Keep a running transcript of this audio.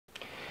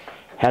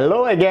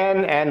Hello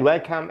again and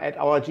welcome at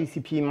our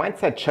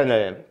GCP-Mindset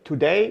channel.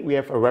 Today we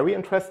have a very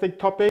interesting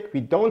topic. We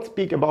don't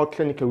speak about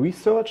clinical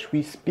research,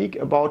 we speak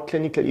about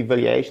clinical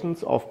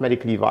evaluations of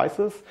medical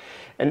devices.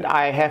 And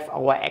I have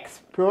our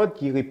expert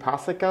Jiří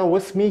Paseka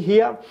with me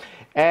here.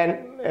 And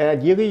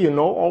Jiří, you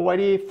know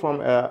already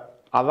from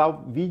other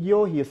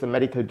video, he is a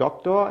medical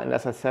doctor and,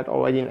 as I said,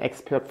 already an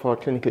expert for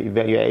clinical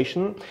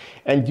evaluation.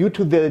 And due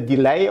to the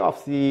delay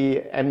of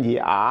the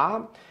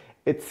MDR,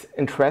 it's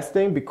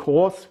interesting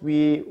because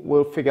we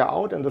will figure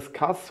out and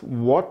discuss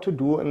what to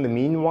do in the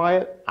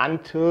meanwhile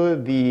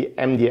until the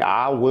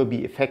MDR will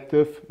be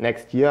effective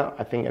next year,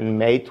 I think in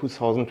May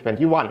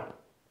 2021.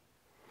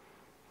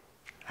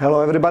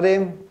 Hello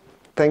everybody.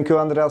 Thank you,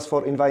 Andreas,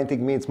 for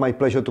inviting me. It's my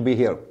pleasure to be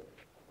here.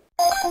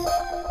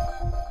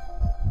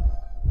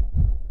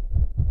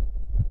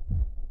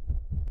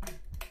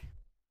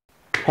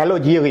 Hello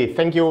Jiří,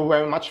 thank you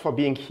very much for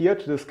being here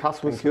to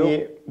discuss with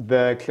me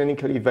the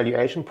clinical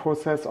evaluation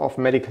process of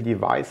medical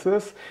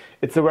devices.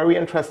 It's a very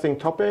interesting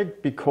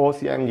topic because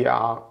the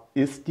MDR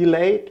is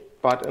delayed,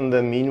 but in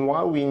the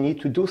meanwhile we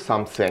need to do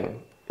something.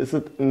 Is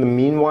it in the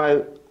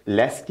meanwhile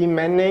less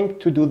demanding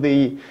to do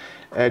the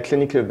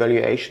clinical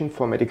evaluation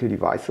for medical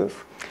devices?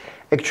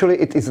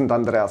 Actually, it isn't,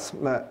 Andreas.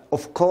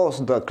 Of course,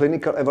 the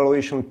clinical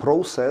evaluation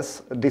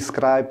process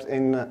described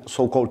in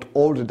so-called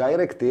old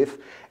directive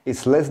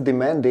is less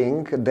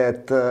demanding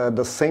than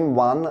the same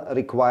one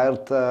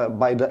required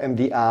by the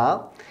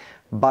MDR.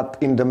 But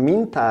in the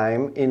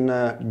meantime, in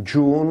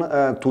June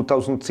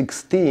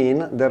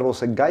 2016, there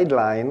was a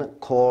guideline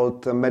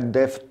called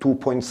MEDDEV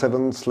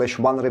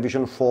 2.7/1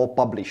 revision 4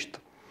 published.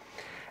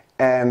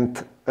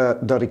 And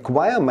the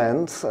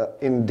requirements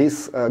in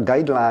this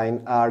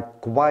guideline are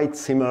quite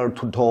similar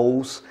to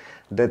those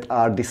that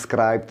are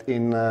described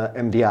in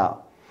MDR.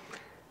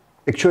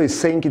 Actually,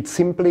 saying it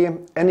simply,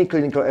 any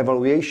clinical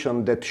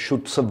evaluation that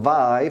should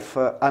survive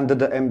under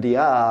the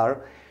MDR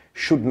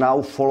should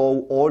now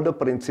follow all the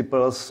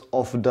principles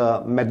of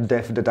the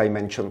MEDDEV that I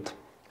mentioned.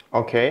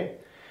 Okay,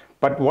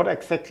 but what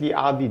exactly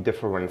are the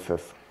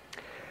differences?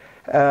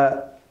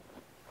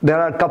 There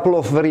are a couple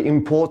of very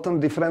important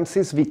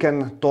differences. We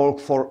can talk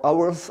for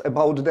hours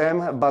about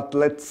them, but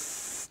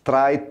let's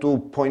try to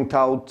point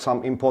out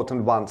some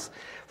important ones.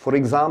 For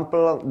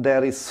example,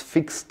 there is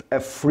fixed a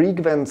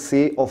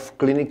frequency of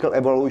clinical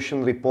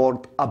evaluation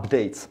report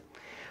updates.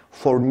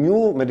 For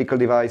new medical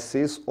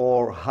devices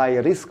or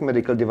high-risk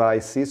medical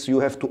devices, you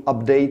have to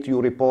update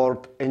your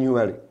report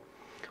annually.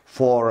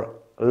 For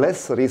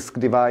less risk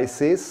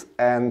devices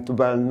and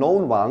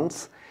well-known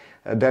ones,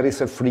 there is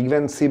a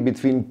frequency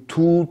between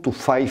 2 to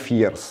 5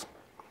 years.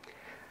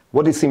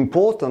 What is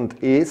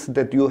important is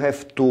that you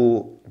have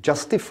to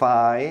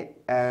justify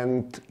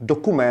and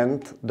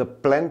document the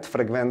planned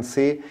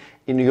frequency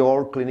in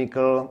your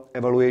clinical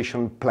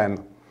evaluation plan.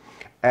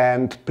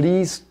 And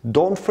please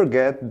don't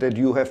forget that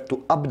you have to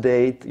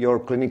update your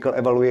clinical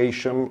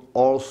evaluation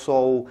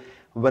also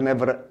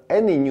whenever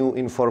any new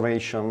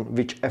information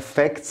which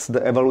affects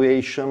the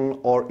evaluation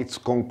or its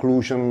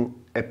conclusion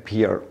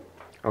appear.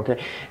 Okay.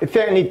 Is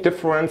there any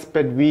difference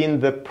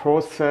between the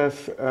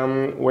process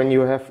when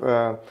you have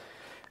a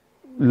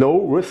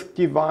low-risk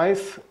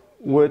device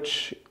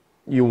which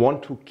you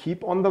want to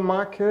keep on the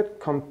market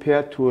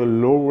compared to a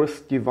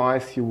low-risk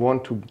device you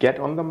want to get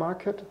on the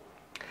market?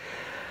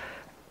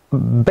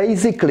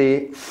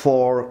 Basically,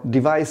 for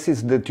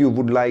devices that you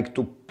would like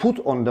to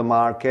put on the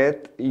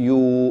market,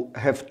 you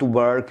have to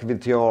work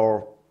with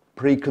your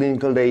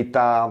preclinical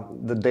data,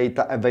 the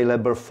data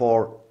available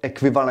for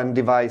equivalent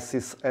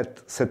devices,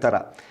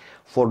 etc.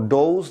 For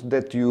those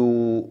that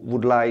you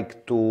would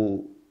like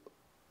to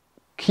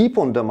keep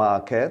on the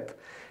market,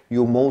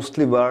 you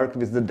mostly work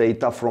with the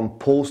data from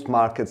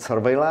post-market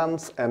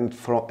surveillance and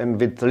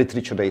with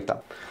literature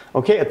data.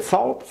 Okay, it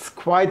sounds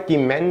quite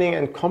demanding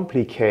and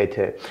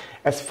complicated.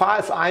 As far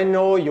as I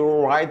know, you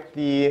write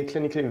the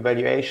clinical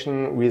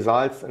evaluation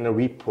results in a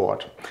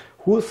report.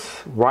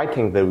 Who's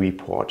writing the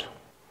report?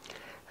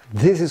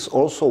 This is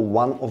also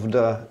one of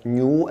the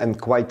new and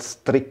quite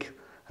strict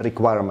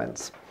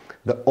requirements.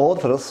 The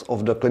authors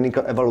of the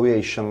clinical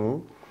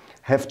evaluation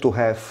have to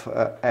have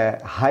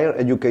a higher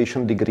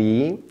education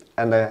degree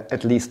and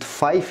at least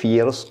 5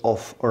 years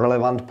of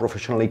relevant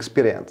professional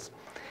experience.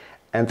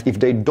 And if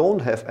they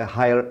don't have a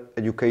higher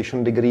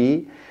education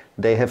degree,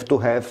 they have to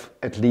have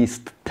at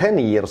least 10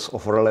 years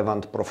of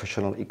relevant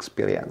professional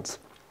experience.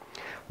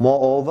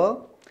 Moreover,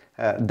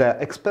 the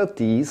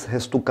expertise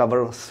has to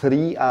cover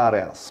 3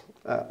 areas.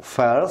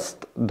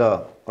 First,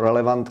 the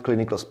relevant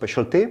clinical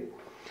specialty.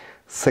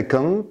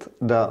 Second,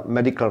 the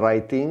medical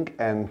writing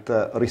and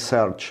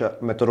research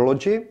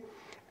methodology.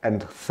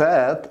 And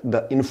third,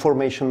 the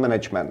information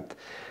management,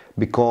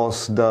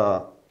 because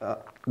the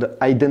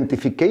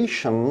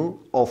identification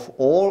of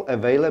all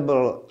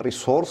available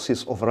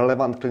resources of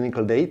relevant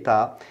clinical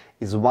data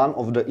is one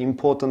of the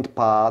important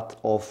part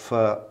of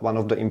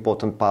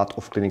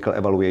clinical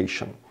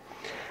evaluation.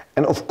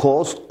 And of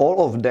course,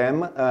 all of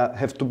them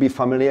have to be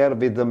familiar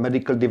with the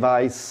medical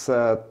device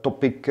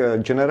topic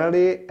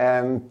generally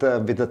and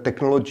with the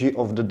technology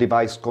of the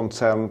device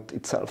concerned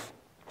itself.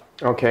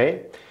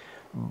 Okay,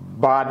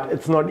 but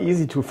it's not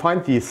easy to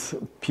find these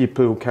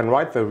people who can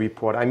write the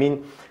report. I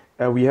mean,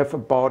 we have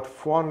about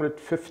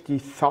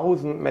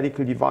 450,000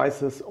 medical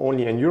devices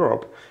only in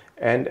Europe,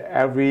 and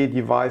every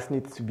device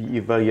needs to be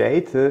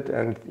evaluated,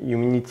 and you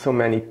need so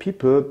many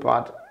people,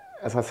 but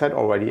as I said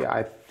already,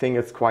 I think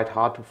it's quite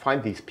hard to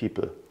find these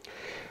people.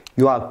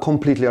 You are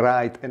completely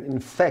right, and in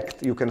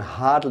fact you can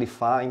hardly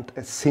find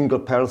a single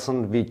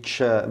person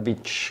which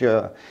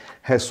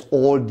has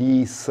all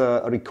these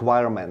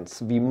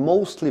requirements. We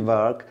mostly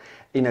work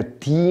in a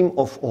team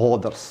of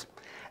authors,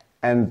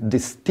 and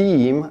this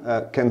team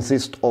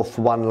consists of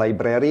one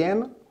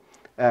librarian,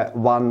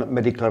 one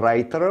medical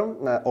writer,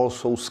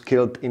 also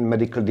skilled in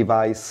medical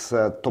device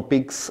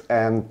topics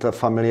and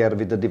familiar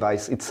with the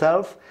device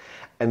itself,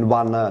 and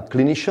one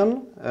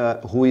clinician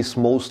who is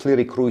mostly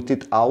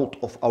recruited out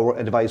of our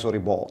advisory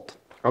board.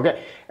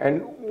 Okay,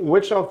 and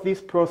which of these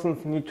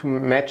persons need to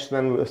match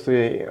then with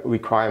the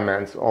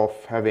requirements of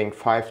having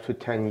 5 to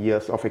 10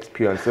 years of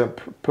experience? The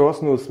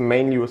person who's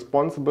mainly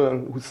responsible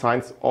and who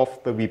signs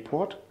off the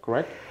report,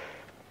 correct?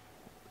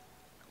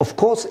 Of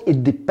course,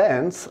 it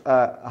depends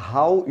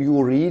how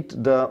you read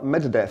the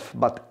MEDDEV,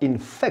 but in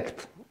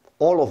fact,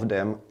 all of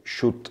them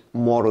should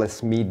more or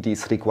less meet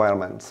these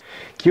requirements.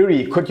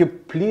 Jiří, could you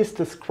please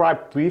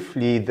describe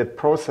briefly the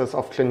process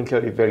of clinical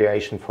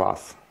evaluation for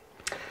us?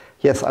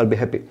 Yes, I'll be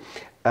happy.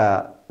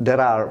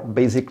 There are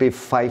basically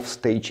 5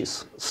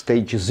 stages.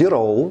 Stage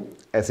 0,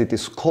 as it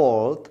is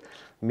called,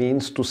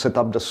 means to set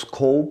up the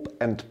scope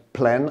and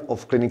plan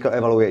of clinical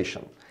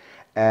evaluation.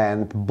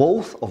 And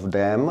both of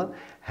them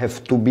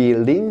have to be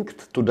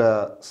linked to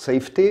the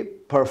safety,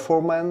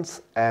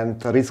 performance,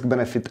 and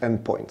risk-benefit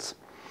endpoints.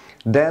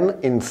 Then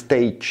in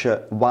stage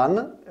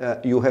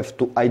 1, you have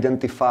to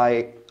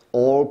identify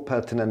all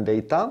pertinent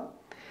data.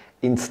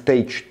 In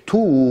stage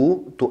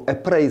 2, to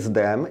appraise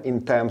them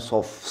in terms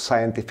of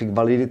scientific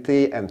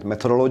validity and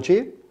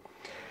methodology.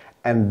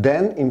 And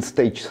then in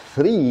stage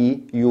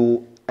 3,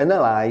 you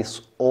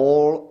analyze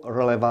all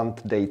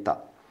relevant data.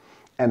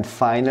 And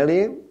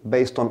finally,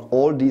 based on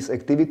all these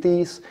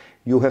activities,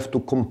 you have to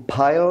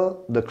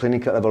compile the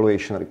clinical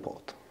evaluation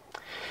report.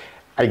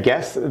 I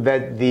guess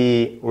that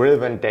the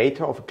relevant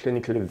data of a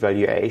clinical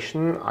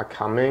evaluation are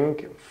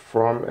coming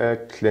from a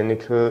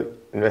clinical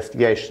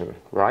investigation,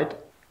 right?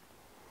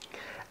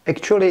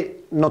 Actually,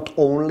 not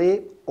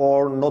only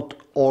or not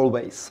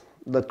always.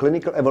 The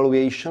clinical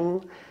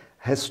evaluation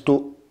has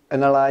to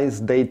analyze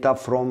data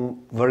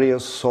from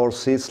various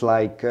sources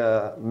like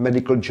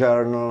medical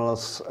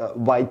journals,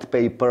 white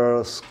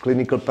papers,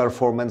 clinical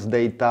performance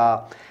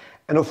data,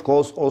 and of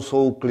course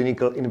also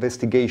clinical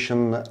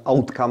investigation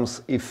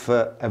outcomes if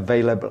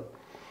available.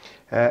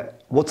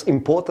 What's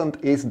important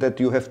is that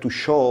you have to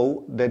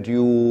show that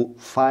you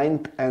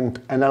find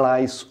and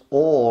analyze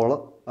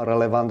all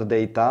relevant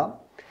data,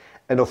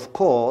 and of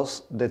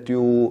course that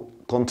you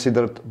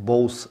considered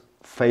both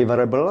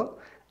favorable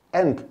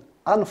and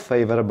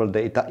unfavorable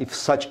data, if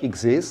such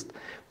exist,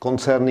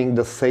 concerning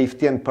the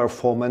safety and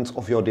performance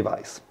of your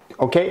device.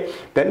 Okay,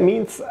 that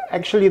means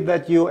actually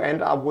that you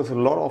end up with a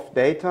lot of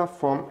data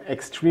from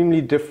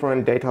extremely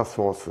different data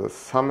sources.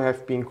 Some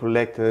have been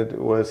collected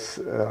with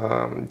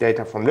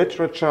data from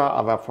literature,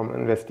 other from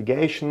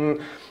investigation.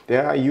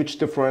 There are huge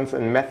differences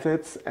in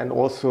methods and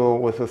also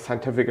with a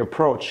scientific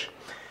approach.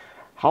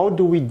 How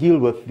do we deal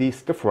with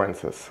these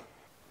differences?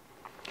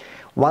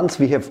 Once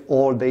we have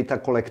all data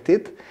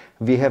collected,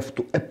 we have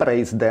to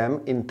appraise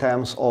them in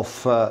terms of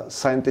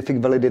scientific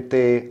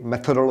validity,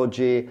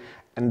 methodology,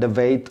 and the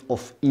weight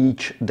of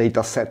each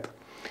data set.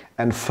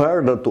 And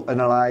further to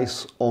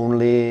analyze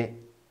only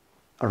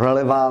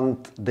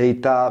relevant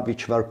data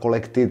which were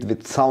collected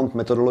with sound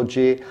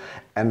methodology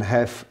and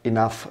have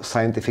enough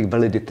scientific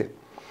validity.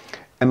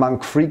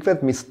 Among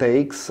frequent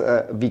mistakes,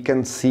 we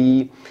can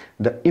see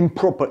the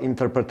improper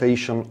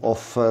interpretation of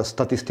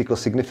statistical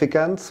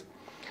significance,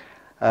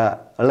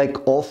 lack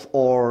of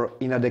or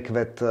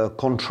inadequate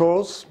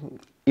controls,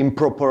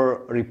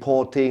 improper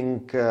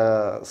reporting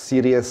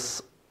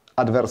serious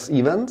adverse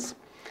events,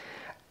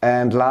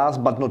 and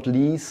last but not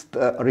least,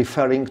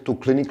 referring to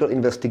clinical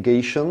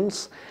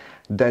investigations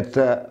that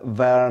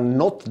were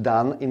not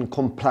done in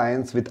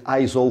compliance with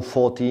ISO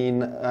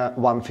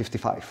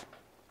 14155.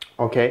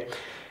 Okay.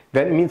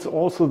 That means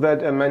also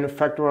that a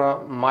manufacturer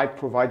might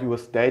provide you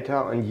with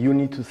data and you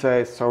need to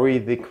say, sorry,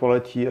 the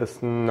quality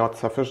is not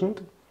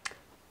sufficient?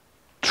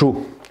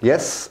 True.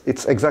 Yes,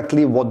 it's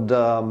exactly what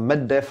the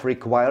MEDDEV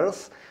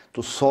requires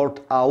to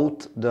sort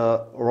out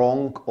the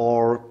wrong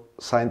or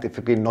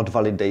scientifically not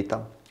valid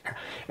data.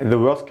 And the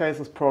worst case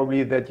is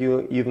probably that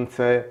you even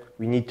say,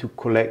 we need to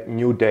collect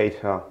new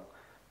data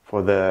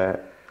for the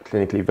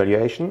clinical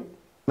evaluation.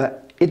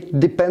 It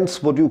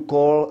depends what you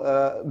call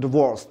the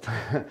worst,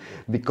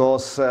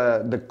 because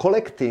the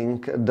collecting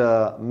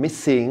the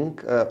missing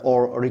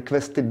or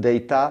requested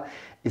data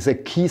is a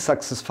key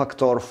success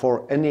factor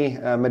for any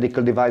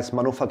medical device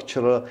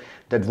manufacturer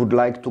that would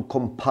like to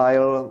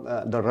compile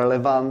the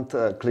relevant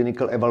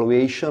clinical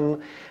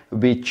evaluation,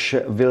 which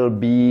will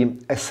be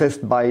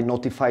assessed by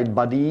notified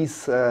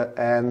bodies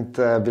and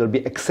will be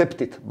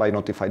accepted by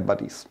notified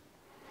bodies.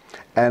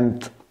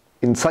 And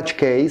in such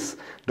case,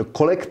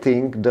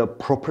 collecting the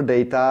proper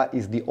data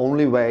is the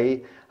only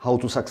way how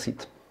to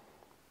succeed.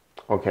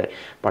 Okay,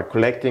 but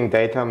collecting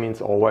data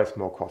means always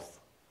more costs.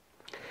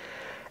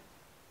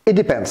 It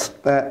depends.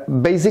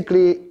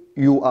 Basically,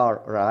 you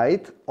are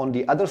right. On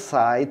the other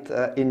side,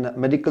 in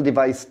medical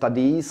device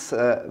studies,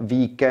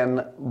 we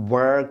can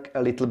work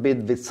a little bit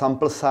with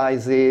sample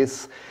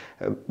sizes.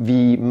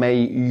 We may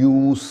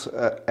use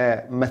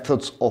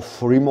methods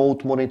of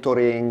remote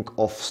monitoring,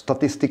 of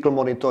statistical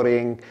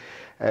monitoring,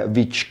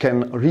 which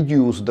can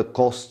reduce the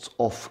costs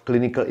of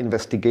clinical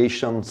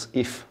investigations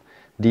if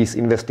these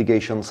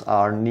investigations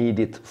are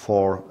needed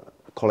for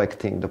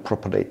collecting the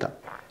proper data.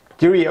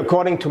 Jiří,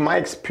 according to my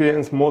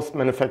experience, most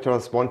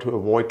manufacturers want to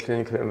avoid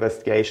clinical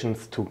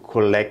investigations to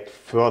collect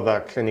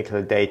further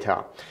clinical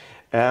data.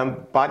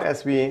 But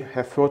as we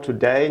have heard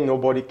today,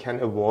 nobody can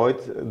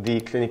avoid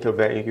the clinical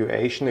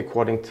evaluation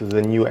according to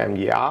the new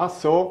MDR.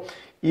 So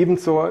even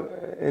so,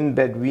 in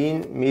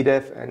between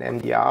MEDDEV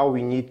and MDR,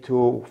 we need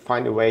to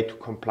find a way to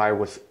comply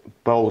with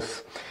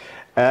both.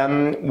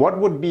 What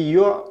would be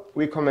your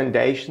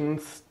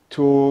recommendations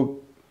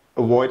to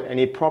avoid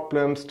any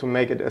problems, to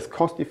make it as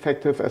cost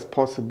effective as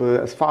possible,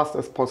 as fast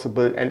as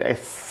possible, and as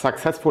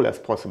successful as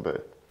possible?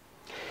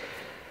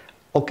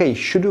 Okay,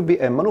 should you be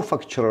a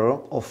manufacturer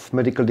of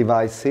medical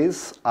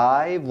devices,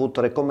 I would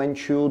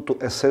recommend you to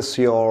assess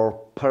your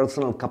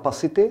personal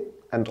capacity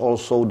and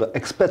also the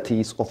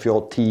expertise of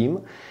your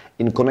team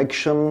in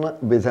connection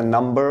with a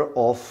number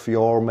of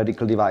your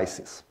medical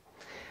devices.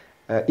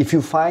 If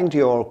you find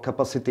your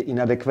capacity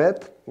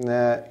inadequate,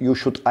 you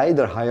should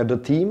either hire the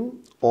team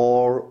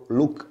or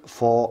look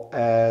for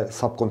a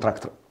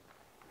subcontractor.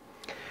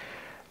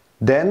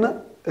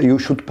 Then you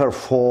should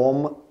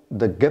perform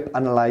the gap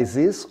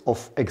analysis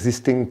of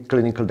existing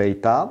clinical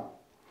data,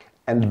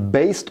 and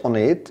based on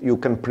it, you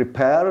can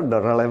prepare the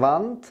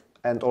relevant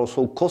and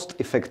also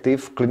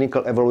cost-effective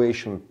clinical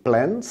evaluation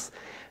plans,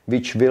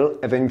 which will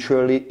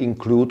eventually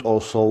include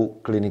also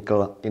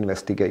clinical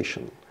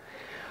investigation.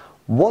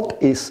 What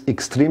is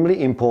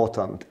extremely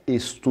important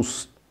is to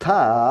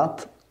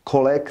start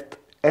collect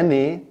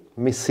any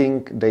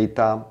missing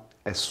data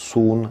as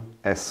soon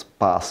as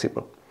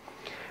possible.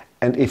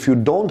 And if you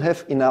don't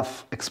have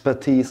enough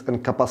expertise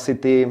and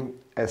capacity,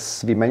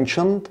 as we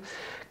mentioned,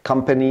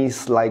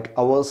 companies like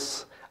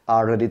ours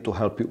are ready to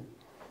help you.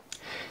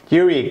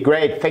 Jiří,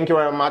 great. Thank you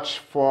very much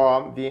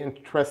for the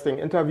interesting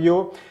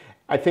interview.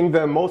 I think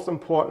the most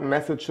important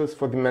messages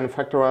for the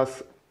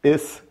manufacturers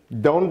is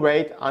don't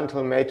wait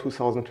until May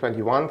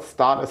 2021.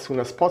 Start as soon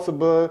as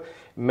possible.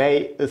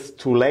 May is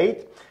too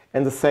late.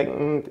 And the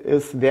second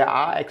is there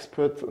are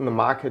experts in the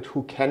market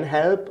who can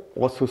help,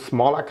 also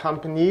smaller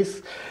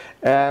companies.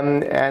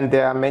 And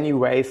there are many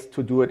ways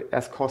to do it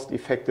as cost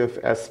effective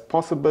as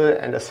possible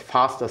and as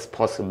fast as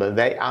possible.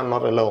 They are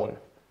not alone.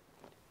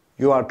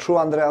 You are true,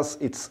 Andreas.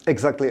 It's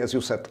exactly as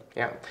you said.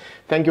 Yeah.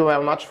 Thank you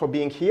very much for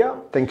being here.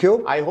 Thank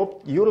you. I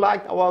hope you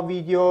liked our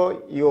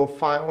video. You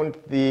found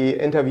the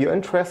interview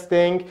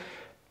interesting.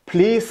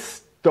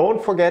 Please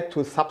don't forget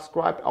to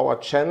subscribe our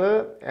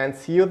channel and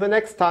see you the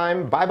next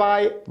time. Bye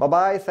bye. Bye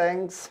bye.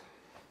 Thanks.